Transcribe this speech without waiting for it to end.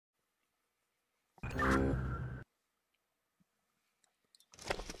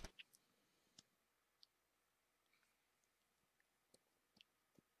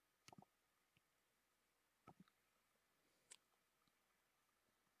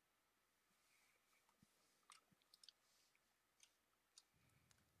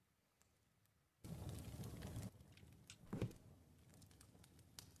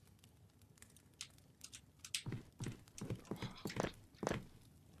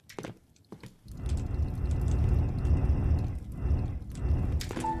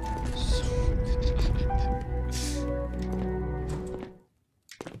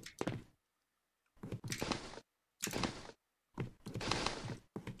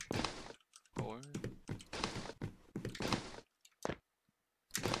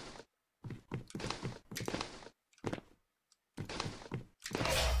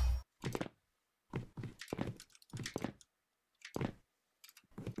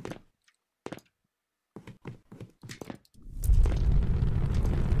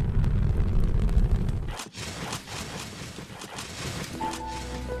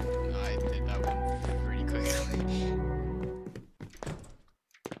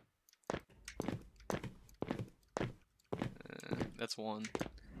That's one.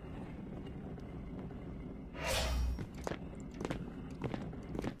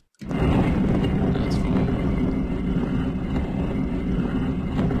 That's fine.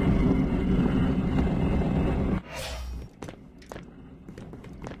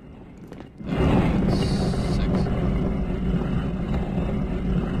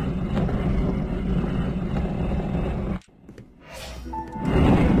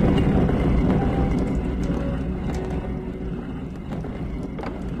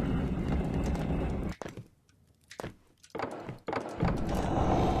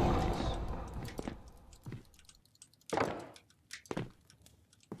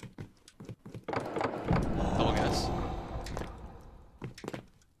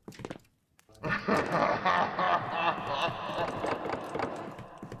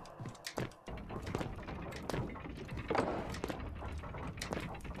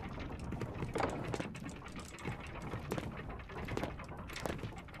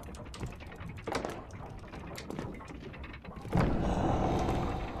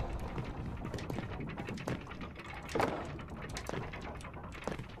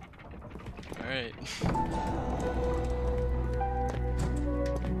 Alright.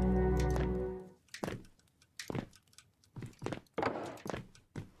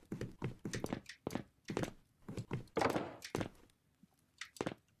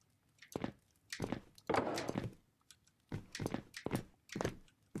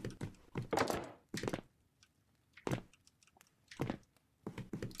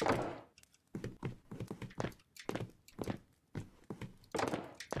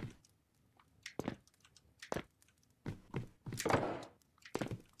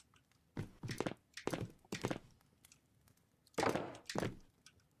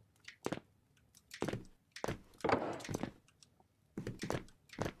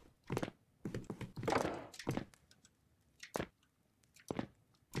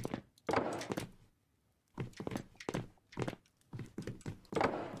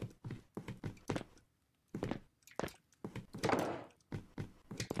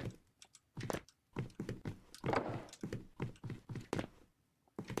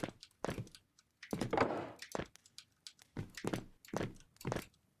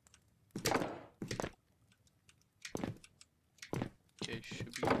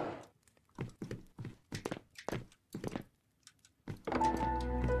 Should be.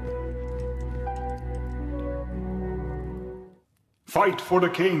 Fight for the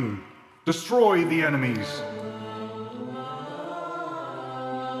king. Destroy the enemies.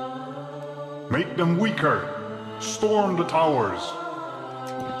 Make them weaker. Storm the towers.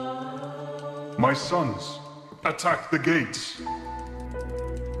 My sons, attack the gates.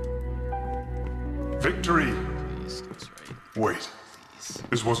 Victory. Please, that's right. Wait.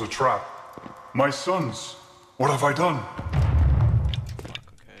 This was a trap. My sons, what have I done?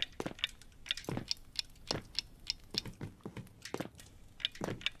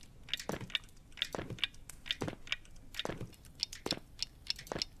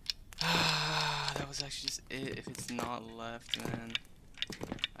 That was actually just it. If it's not left, man,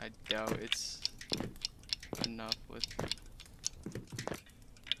 I doubt it's enough with.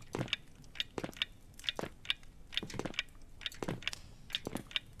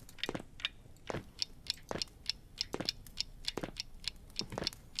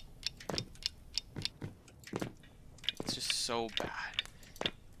 It's just so bad.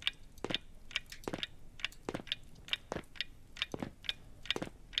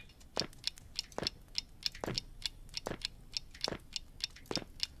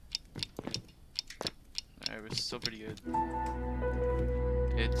 still pretty good.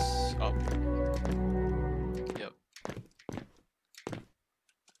 It's up. Yep.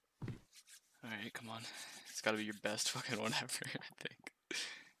 Alright, come on. It's gotta be your best fucking one ever, I think.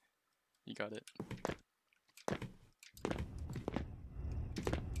 You got it.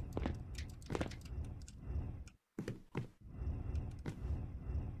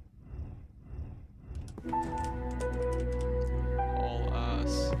 All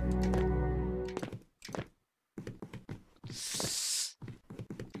ass.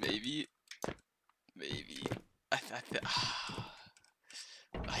 Maybe. Maybe. I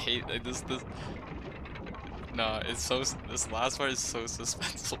hate like this. No, it's so. This last part is so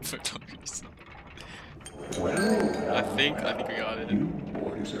suspenseful for no reason. Well, I think we got it. you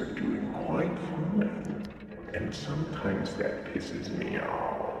boys are doing quite fine. And sometimes that pisses me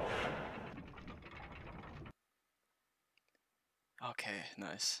off. Okay,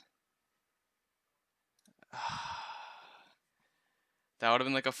 nice. That would have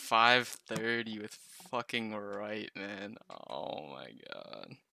been like a 530 with fucking right, man. Oh my god.